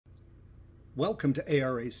Welcome to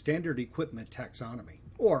ARA's Standard Equipment Taxonomy,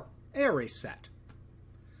 or ARA set.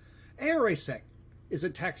 ARA set is a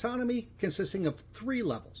taxonomy consisting of 3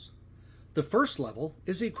 levels. The first level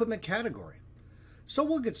is the equipment category. So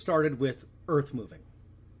we'll get started with earth moving.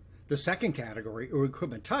 The second category, or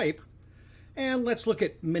equipment type, and let's look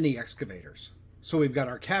at mini excavators. So we've got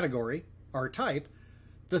our category, our type.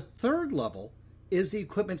 The third level is the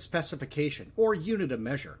equipment specification, or unit of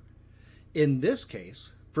measure. In this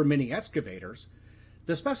case, for mini excavators,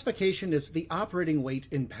 the specification is the operating weight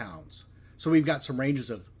in pounds. So we've got some ranges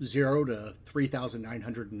of 0 to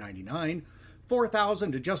 3,999,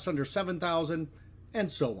 4,000 to just under 7,000, and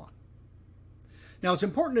so on. Now it's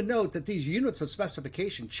important to note that these units of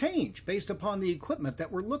specification change based upon the equipment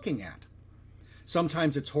that we're looking at.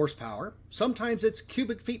 Sometimes it's horsepower, sometimes it's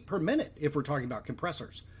cubic feet per minute if we're talking about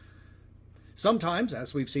compressors. Sometimes,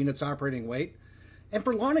 as we've seen, it's operating weight. And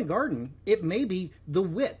for lawn and garden, it may be the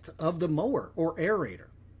width of the mower or aerator.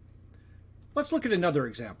 Let's look at another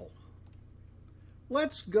example.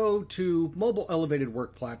 Let's go to mobile elevated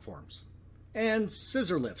work platforms and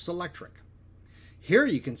scissor lifts electric. Here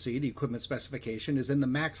you can see the equipment specification is in the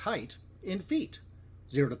max height in feet,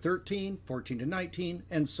 0 to 13, 14 to 19,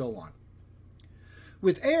 and so on.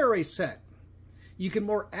 With ARA set, you can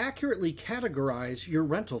more accurately categorize your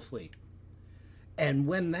rental fleet. And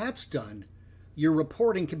when that's done, your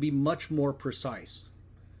reporting can be much more precise.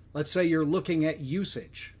 Let's say you're looking at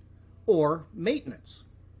usage or maintenance.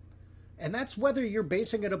 And that's whether you're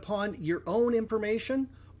basing it upon your own information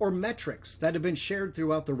or metrics that have been shared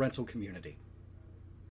throughout the rental community.